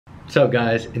What's up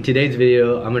guys? In today's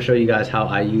video, I'm gonna show you guys how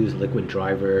I use Liquid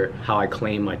Driver, how I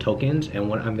claim my tokens, and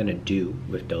what I'm gonna do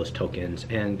with those tokens,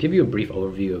 and give you a brief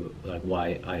overview of like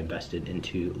why I invested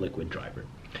into Liquid Driver.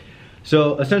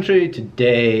 So essentially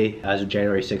today, as of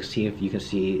January 16th, you can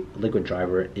see Liquid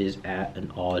Driver is at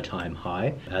an all-time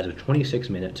high as of 26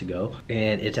 minutes ago,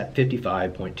 and it's at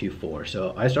 55.24.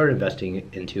 So I started investing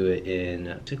into it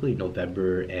in particularly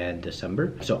November and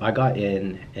December. So I got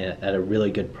in at a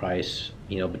really good price,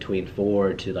 you know, between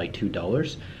 $4 to like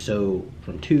 $2. So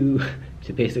from 2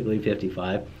 to basically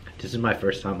 55. This is my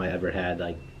first time I ever had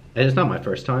and it's not my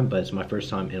first time, but it's my first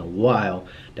time in a while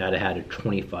that I had a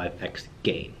 25x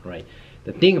gain, right?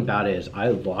 The thing about it is I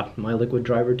locked my Liquid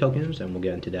Driver tokens, and we'll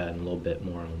get into that in a little bit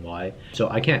more on why. So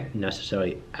I can't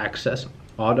necessarily access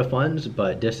all the funds,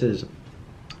 but this is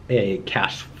a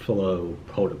cash flow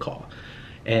protocol.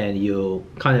 And you'll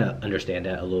kind of understand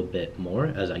that a little bit more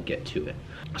as I get to it.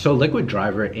 So Liquid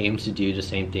Driver aims to do the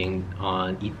same thing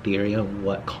on Ethereum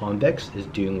what CONVEX is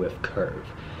doing with CURVE.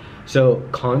 So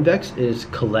CONVEX is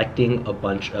collecting a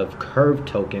bunch of CURVE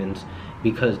tokens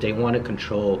because they want to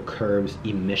control CURVE's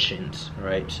emissions,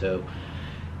 right? So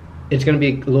it's going to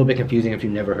be a little bit confusing if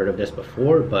you've never heard of this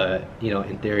before, but you know,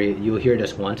 in theory, you'll hear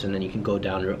this once and then you can go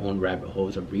down your own rabbit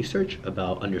holes of research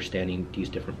about understanding these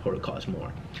different protocols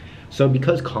more. So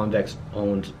because CONVEX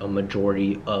owns a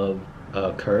majority of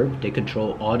CURVE, they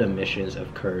control all the emissions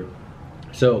of CURVE.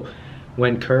 So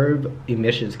when CURVE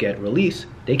emissions get released,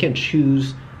 they can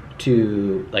choose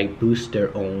to like boost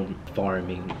their own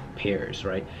farming pairs,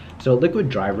 right? So Liquid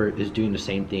Driver is doing the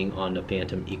same thing on the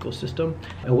Fantom ecosystem,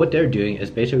 and what they're doing is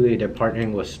basically they're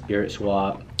partnering with Spirit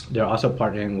Swap. They're also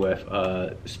partnering with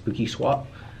Spooky Swap,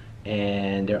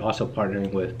 and they're also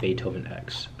partnering with Beethoven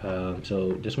X.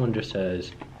 So this one just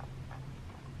says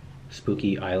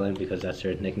Spooky Island because that's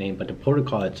their nickname, but the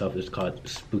protocol itself is called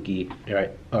Spooky,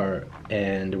 right?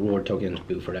 And the reward token is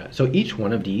Boo for that. So each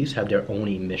one of these have their own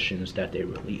emissions that they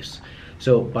release.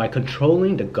 So by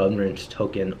controlling the governance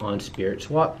token on Spirit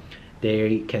Swap,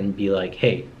 they can be like,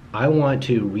 hey, I want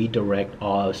to redirect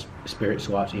all of Spirit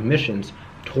Swap's emissions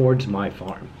towards my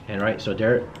farm, and right, so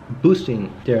they're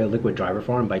boosting their Liquid Driver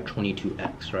farm by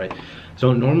 22x, right?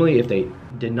 So normally if they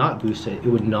did not boost it, it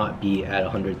would not be at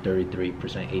 133%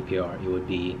 APR, it would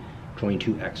be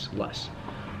 22x less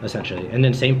essentially. And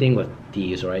then same thing with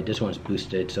these, right? This one's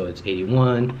boosted, so it's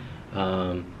 81,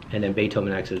 and then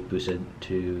Beethoven X is boosted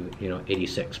to, you know,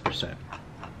 86%.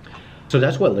 So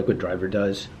that's what Liquid Driver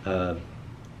does.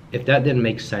 If that didn't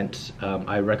make sense,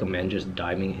 I recommend just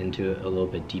diving into it a little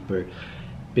bit deeper.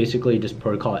 Basically, this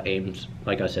protocol aims,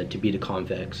 like I said, to be the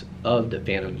CONVEX of the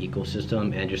Fantom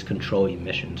ecosystem and just control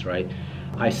emissions, right?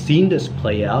 I've seen this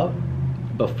play out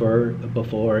before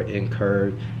in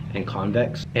CURVE and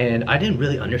CONVEX, and I didn't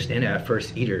really understand it at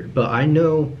first either, but I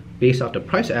know based off the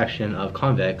price action of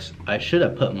CONVEX, I should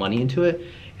have put money into it,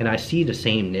 and I see the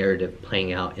same narrative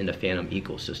playing out in the Fantom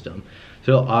ecosystem.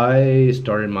 So I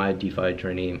started my DeFi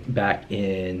journey back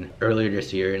in earlier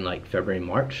this year in like February,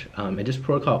 March, and this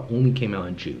protocol only came out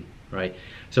in June, right?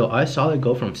 So I saw it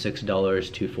go from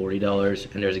 $6 to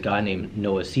 $40, and there's a guy named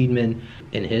Noah Seedman.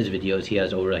 In his videos, he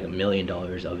has over like $1 million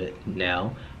of it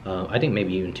now. I think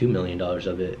maybe even $2 million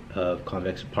of it of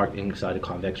CONVEX parked inside of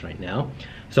CONVEX right now.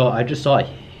 So I just saw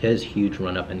his huge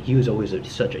run up, and he was always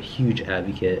such a huge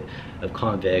advocate of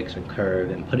CONVEX and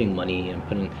CURVE and putting money and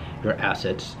putting your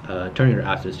assets, turning your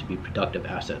assets to be productive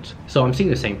assets. So I'm seeing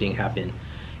the same thing happen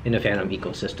in the Fantom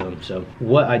ecosystem. So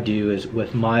what I do is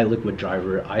with my Liquid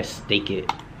Driver, I stake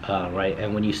it, right?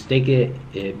 And when you stake it,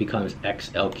 it becomes X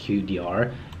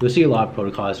LQDR. You'll see a lot of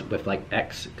protocols with like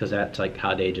X, because that's like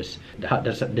how they just,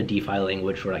 that's the DeFi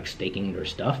language for like staking their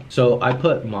stuff. So I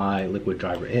put my Liquid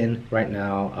Driver in. Right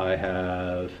now I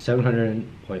have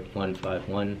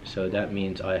 700.151, so that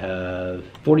means I have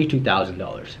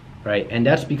 $42,000, right? And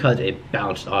that's because it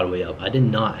bounced all the way up. I did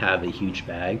not have a huge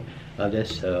bag of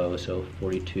this, so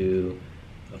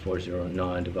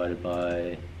 42,409 divided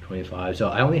by 25, so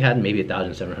I only had maybe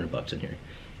 1,700 bucks in here.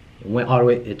 It went all the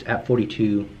way, it's at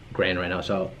 42 grand right now.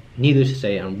 So needless to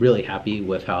say, I'm really happy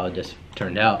with how this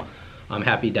turned out. I'm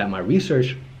happy that my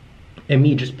research and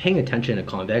me just paying attention to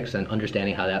CONVEX and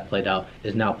understanding how that played out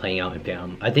is now playing out in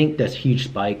Fantom. I think this huge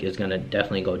spike is gonna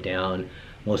definitely go down.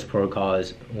 Most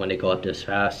protocols, when they go up this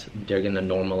fast, they're gonna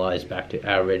normalize back to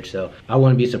average. So I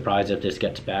wouldn't be surprised if this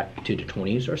gets back to the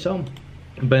 20s or so.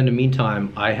 But in the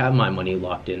meantime, I have my money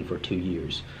locked in for 2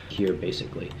 years here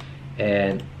basically.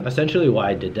 And essentially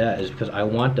why I did that is because I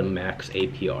want the max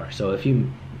APR. So if you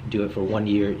do it for 1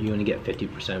 year, you only get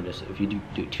 50% of this. If you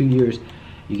do 2 years,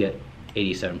 you get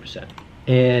 87%.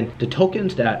 And the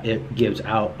tokens that it gives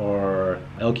out are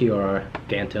LQDR,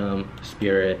 Fantom,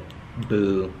 Spirit,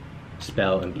 Buu,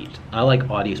 Spell, and Beat. I like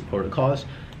all these protocols,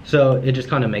 so it just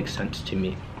kind of makes sense to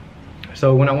me.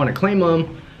 So when I want to claim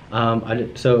them,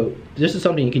 so this is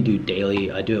something you can do daily.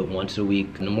 I do it once a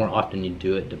week, and the more often you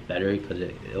do it, the better, because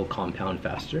it'll compound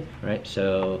faster, right?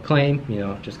 So claim, you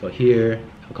know, just go here.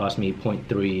 It'll cost me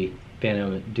 0.3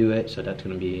 Fantom do it, so that's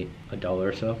going to be $1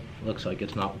 or so. Looks like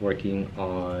it's not working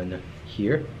on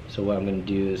here. So what I'm going to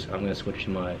do is I'm going to switch to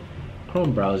my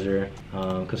Chrome browser,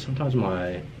 because sometimes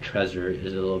my Trezor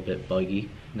is a little bit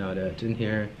buggy. Now that it's in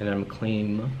here, and I'm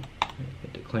claim,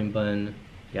 hit the claim button.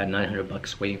 Yeah, 900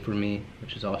 bucks waiting for me,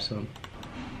 which is awesome.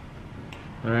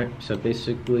 All right, so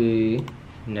basically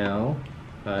now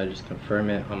just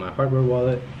confirm it on my hardware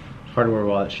wallet. Hardware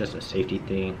wallet's just a safety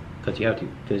thing, because you have to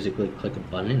physically click a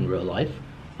button in real life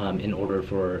in order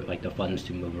for like the funds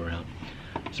to move around.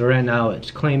 So right now it's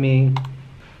claiming.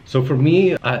 So for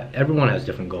me, everyone has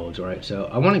different goals, right? So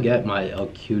I want to get my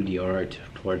LQDR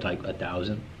towards like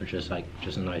 1,000, which is like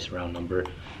just a nice round number.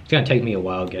 It's gonna take me a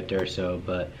while to get there, so,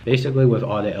 but basically with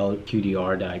all the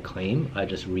LQDR that I claim, I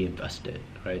just reinvest it,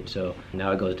 right? So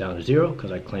now it goes down to 0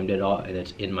 because I claimed it all and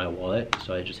it's in my wallet.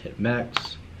 So I just hit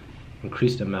max,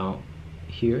 increase the amount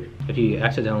here. If you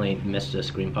accidentally miss the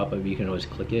screen pop-up, you can always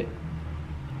click it,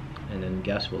 and then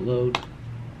gas will load.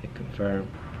 Hit confirm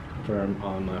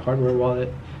on my hardware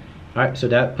wallet. All right, so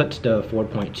that puts the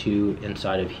 4.2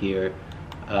 inside of here.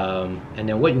 And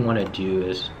then what you want to do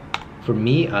is, for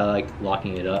me, I like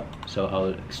locking it up, so I'll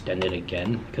extend it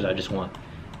again because I just want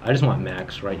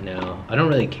max right now. I don't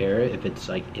really care if it's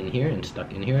like in here and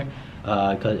stuck in here,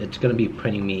 because it's gonna be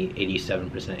printing me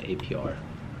 87% APR.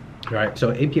 Right,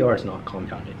 so APR is not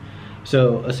compounded.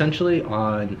 So essentially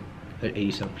on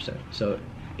 87%. So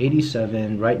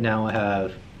 87 right now I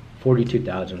have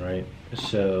 42,000, right?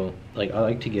 So like I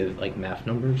like to give like math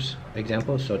numbers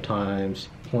examples. So times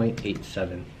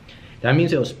 0.87. That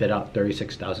means it'll spit out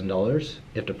 $36,000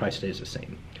 if the price stays the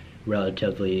same,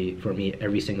 relatively for me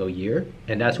every single year,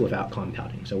 and that's without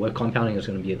compounding. So with compounding, it's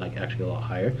going to be like actually a lot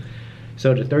higher.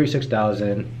 So the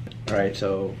 36,000. All right.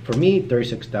 So for me,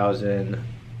 36,000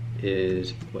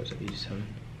 is what's it? 87.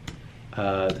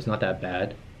 It's not that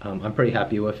bad. I'm pretty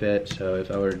happy with it. So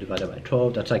if I were to divide it by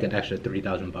 12, that's like an extra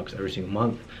 3,000 bucks every single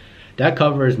month. That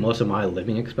covers most of my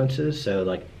living expenses. So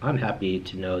like I'm happy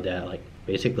to know that like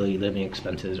basically living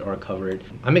expenses are covered.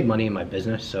 I make money in my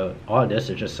business, so all of this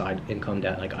is just side income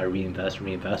that like I reinvest,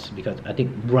 because I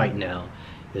think right now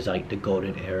is like the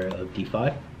golden era of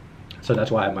DeFi. So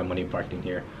that's why I have my money parked in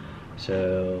here.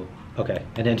 So okay,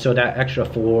 and then so that extra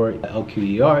 4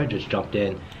 LQDR just jumped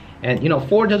in. And you know,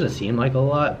 4 doesn't seem like a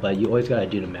lot, but you always gotta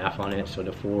do the math on it. So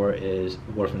the 4 is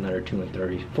worth another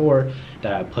 234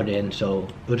 that I put in, so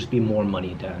it'll just be more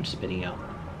money that I'm spitting out.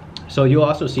 So you'll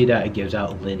also see that it gives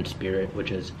out Lin Spirit,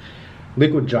 which is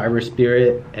liquid driver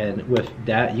spirit, and with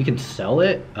that you can sell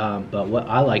it. But what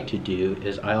I like to do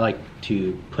is I like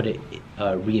to put it,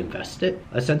 reinvest it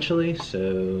essentially.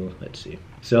 So let's see.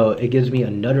 So it gives me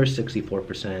another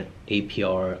 64%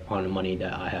 APR on the money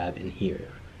that I have in here,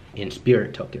 in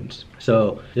spirit tokens.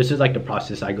 So this is like the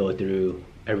process I go through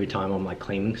every time I'm like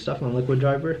claiming stuff on liquid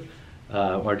driver,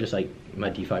 or just like my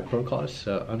DeFi protocols.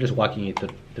 So I'm just walking you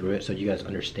through it so you guys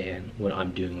understand what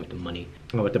I'm doing with the money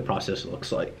and what the process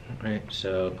looks like, right?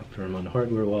 So confirm on the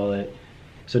hardware wallet.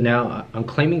 So now I'm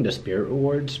claiming the spirit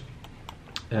rewards,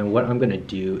 and what I'm gonna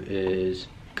do is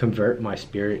convert my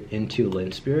spirit into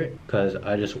Lin Spirit, because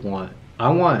I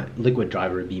want liquid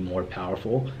driver to be more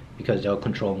powerful because they'll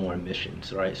control more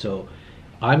emissions, right? So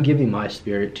I'm giving my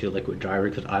spirit to liquid driver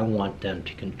because I want them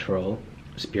to control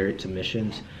spirit's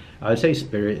emissions. I would say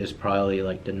spirit is probably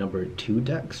like the number 2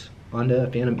 DEX on the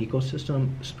Fantom ecosystem.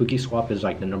 Spooky Swap is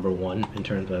like the number 1 in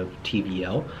terms of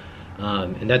TVL,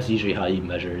 and that's usually how you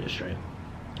measure this, right?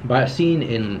 But I've seen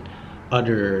in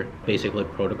other basically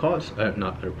protocols,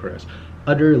 not other protocols,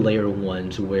 other layer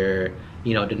 1s where,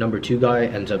 you know, the number 2 guy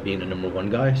ends up being the number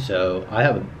 1 guy. So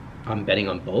I'm betting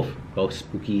on both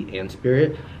Spooky and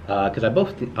Spirit, because I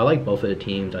like both of the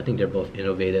teams. I think they're both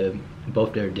innovative.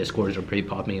 Both their discords are pretty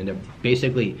popping, and they're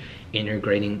basically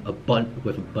integrating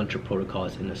with a bunch of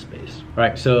protocols in the space. All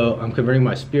right, so I'm converting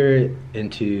my Spirit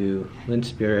into Lin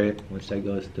Spirit. Once that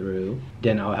goes through,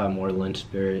 then I'll have more Lin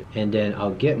Spirit, and then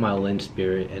I'll get my Lin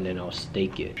Spirit, and then I'll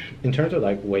stake it. In terms of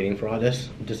like waiting for all this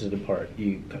is the part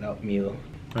you cut out meal.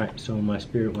 All right, so my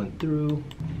spirit went through.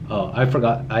 Oh, I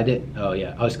forgot, oh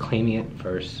yeah, I was claiming it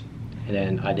first, and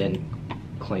then I didn't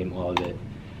claim all of it.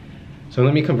 So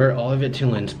let me convert all of it to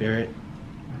Lin Spirit.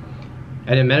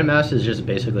 And then MetaMask is just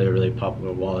basically a really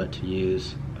popular wallet to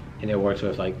use, and it works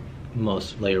with like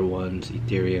most layer ones,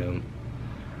 Ethereum,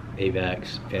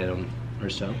 AVAX, Fantom, or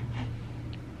so.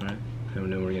 Alright,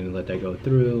 and then we're gonna let that go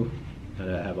through.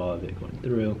 Gotta have all of it going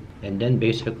through. And then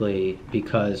basically,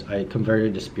 because I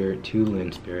converted the spirit to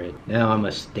Lin spirit, now I'm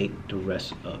gonna stake the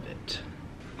rest of it.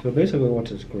 So basically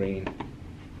once it's green,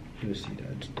 you'll see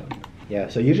that it's done. Yeah,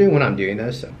 so usually when I'm doing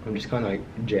this, I'm just kind of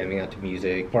like jamming out to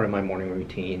music, part of my morning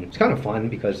routine. It's kind of fun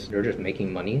because they're just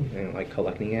making money and like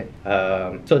collecting it.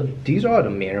 So these are all the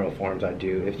manual forms I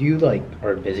do. If you like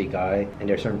are a busy guy and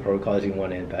there's certain protocols you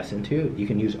want to invest into, you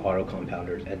can use auto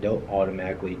compounders and they'll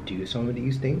automatically do some of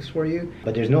these things for you.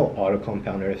 But there's no auto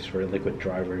compounders for Liquid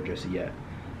Driver just yet.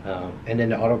 And then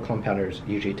the auto compounders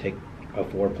usually take a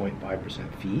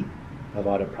 4.5% fee of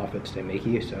all the profits they make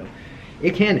you. So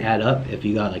it can add up if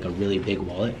you got like a really big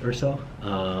wallet or so,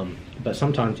 but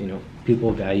sometimes, you know,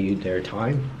 people value their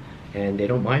time and they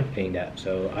don't mind paying that.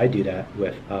 So I do that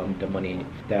with the money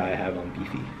that I have on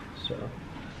Beefy. So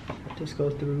let this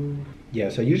go through. Yeah,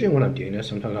 so usually when I'm doing this,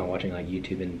 sometimes I'm watching like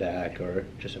YouTube in the back or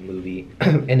just a movie.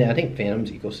 And I think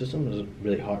Fantom's ecosystem is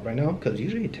really hot right now because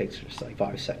usually it takes just like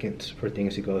 5 seconds for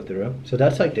things to go through. So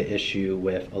that's like the issue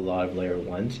with a lot of layer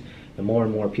ones. The more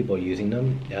and more people using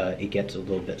them, it gets a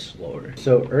little bit slower.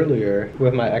 So earlier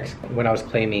with my X, when I was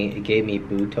claiming, it gave me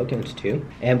Bui tokens too.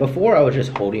 And before I was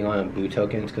just holding on Bui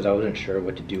tokens because I wasn't sure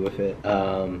what to do with it.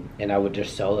 And I would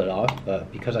just sell it off.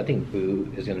 But because I think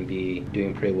Bui is going to be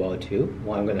doing pretty well too,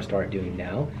 what I'm going to start doing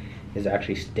now is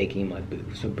actually staking my Bui.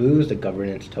 So Bui is the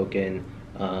governance token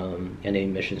and the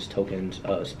emissions tokens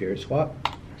Spirit Swap.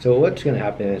 So what's going to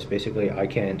happen is basically I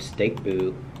can stake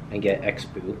Bui and get X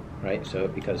Bui, right? So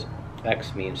because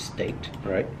X means staked,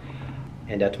 right?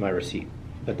 And that's my receipt.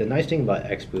 But the nice thing about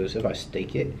X Bui is if I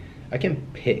stake it, I can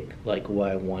pick like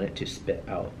what I want it to spit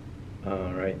out,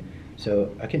 right?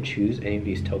 So I can choose any of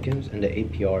these tokens and the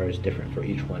APR is different for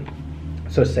each one.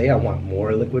 So say I want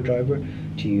more Liquid Driver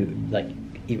to like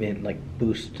even like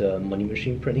boost money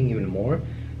machine printing even more,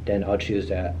 then I'll choose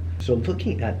that. So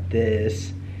looking at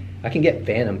this, I can get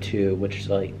Fantom too, which is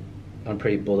like I'm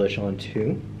pretty bullish on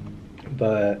too.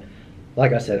 But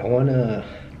like I said,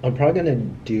 I'm probably gonna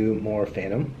do more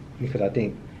Fantom because I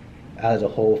think as a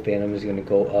whole Fantom is gonna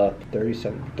go up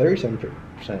 37%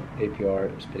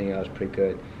 APR, spitting out is pretty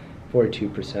good.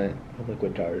 42%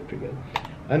 Liquid Driver is pretty good.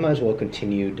 I might as well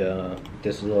continue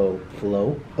this little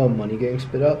flow of money getting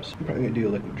spit up. So I'm probably gonna do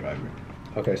a Liquid Driver.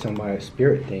 Okay, so my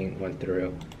spirit thing went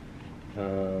through.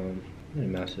 The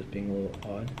mass is being a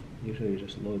little odd. Usually it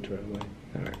just loads right away.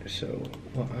 Alright, so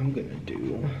what I'm gonna do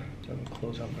is I'm gonna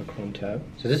close out my Chrome tab.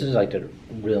 So this is like the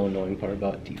real annoying part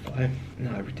about DeFi.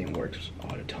 Not everything works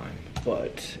all the time,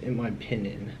 but in my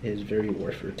opinion, it is very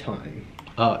worth your time.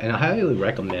 And I highly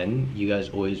recommend you guys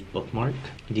always bookmark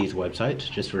these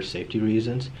websites just for safety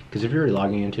reasons. Because if you're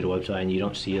logging into the website and you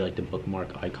don't see like the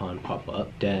bookmark icon pop up,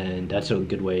 then that's a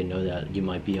good way to know that you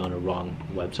might be on a wrong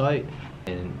website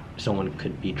and someone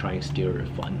could be trying to steal your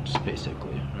funds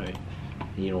basically, right?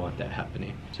 And you don't want that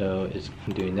happening. So it's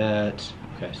doing that.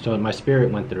 Okay, so my spirit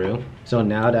went through. So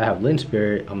now that I have Lin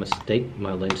spirit, I'm gonna stake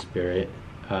my Lin spirit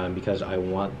because I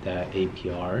want that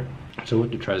APR. So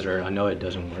with the treasure, I know it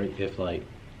doesn't work if like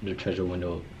the treasure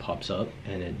window pops up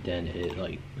and then it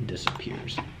like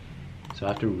disappears. So I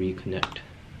have to reconnect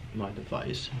my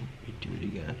device and redo it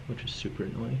again, which is super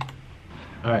annoying.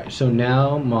 Alright, so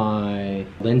now my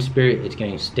Lin spirit is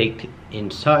getting staked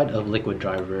inside of Liquid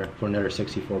Driver for another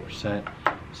 64%.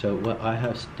 So what I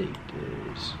have staked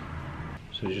is,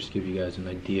 so just give you guys an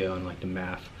idea on like the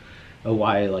math of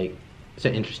why like it's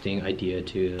an interesting idea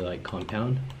to like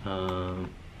compound. I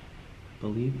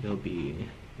believe it'll be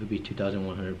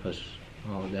 2,100 plus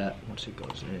all of that once it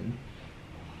goes in.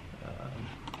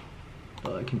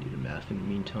 But I can do the math in the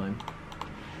meantime.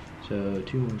 So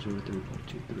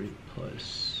 2103.23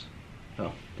 plus,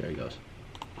 oh, there he goes.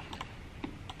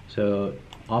 So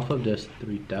off of this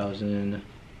 3,000,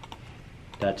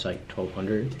 that's like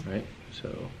 1,200, right?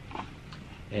 So,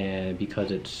 and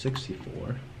because it's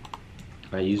 64,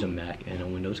 I use a Mac and a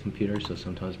Windows computer, so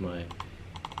sometimes my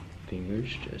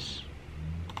fingers just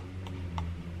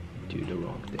do the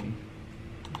wrong thing.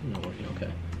 It's not working,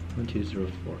 okay.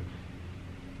 1204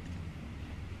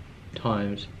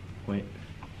 times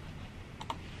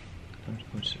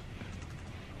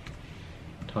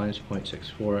times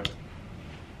 0.64.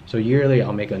 So yearly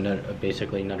I'll make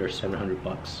basically another 700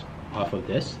 bucks off of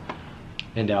this,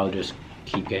 and that'll just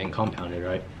keep getting compounded,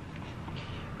 right?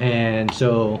 And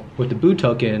so with the Bui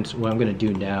tokens, what I'm gonna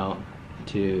do now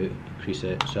to increase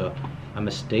it, so I'm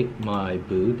gonna stake my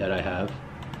Bui that I have.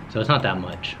 So it's not that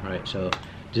much, right? So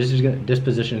this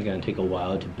position is gonna take a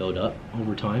while to build up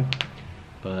over time.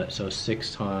 But so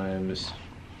 6 times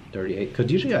 38,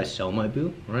 because usually I sell my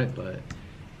Bui, right? But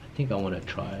I think I want to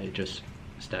try just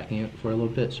stacking it for a little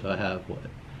bit. So I have what,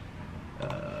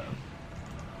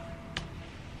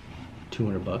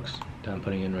 200 bucks that I'm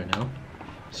putting in right now.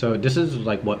 So this is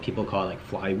like what people call like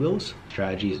flywheels,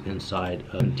 strategies inside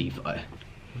of DeFi.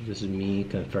 This is me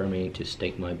confirming to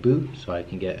stake my Bui so I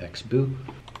can get X Bui.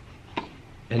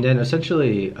 And then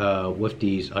essentially with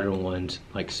these other ones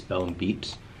like Spell and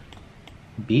Beats,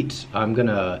 I'm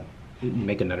gonna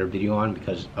make another video on,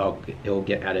 because it'll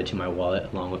get added to my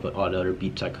wallet along with all the other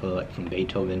beats I collect from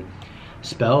Beethoven.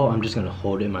 Spell, I'm just gonna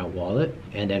hold in my wallet,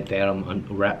 and then Fantom,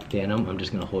 Wrap Fantom, I'm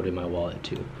just gonna hold in my wallet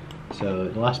too. So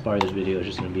the last part of this video is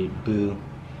just gonna be Bui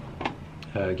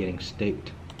getting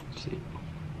staked. Let's see.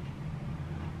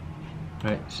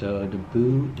 Alright, so the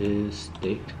Bui is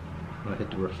staked. I'll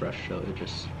hit the refresh so it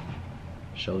just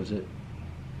shows it.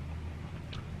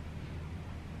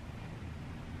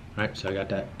 Alright, so I got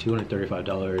that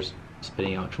 $235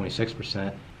 spitting out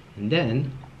 26%. And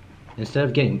then instead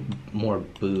of getting more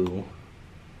Bui,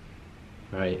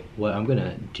 right, what I'm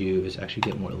gonna do is actually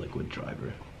get more liquid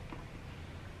driver.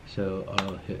 So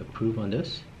I'll hit approve on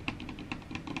this,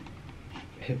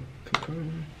 hit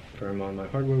confirm on my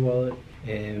hardware wallet,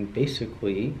 and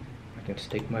basically I can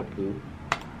stake my Bui,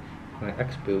 my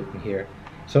X Bui in here.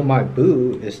 So my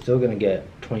Bui is still gonna get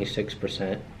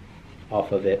 26%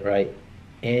 off of it, right?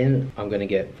 And I'm gonna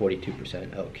get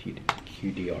 42%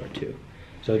 LQDR too.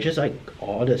 So just like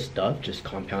all this stuff just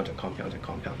compounds and compounds and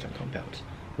compounds and compounds,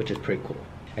 which is pretty cool.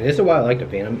 And this is why I like the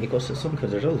Fantom ecosystem, because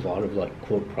there's a lot of like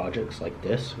cool projects like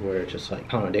this where it's just like,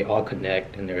 I don't know, they all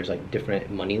connect, and there's like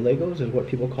different money Legos is what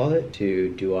people call it,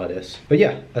 to do all this. But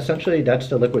yeah, essentially that's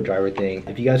the liquid driver thing.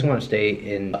 If you guys want to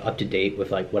stay up to date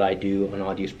with like what I do on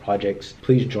all these projects,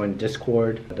 please join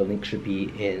Discord. The link should be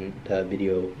in the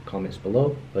video comments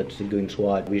below. But it's the Goon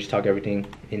Squad. We just talk everything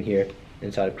in here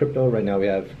inside of crypto. Right now we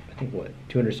have, I think, what,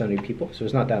 270 people, so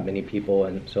it's not that many people,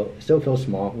 and so it still feels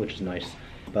small, which is nice.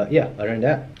 But yeah, other than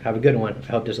that, have a good one.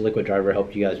 I hope this liquid driver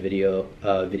helped you guys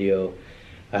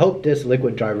I hope this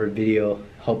liquid driver video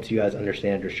helps you guys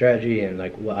understand your strategy and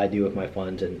like what I do with my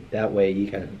funds, and that way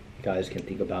you guys can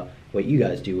think about what you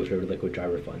guys do with your liquid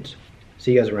driver funds.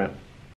 See you guys around.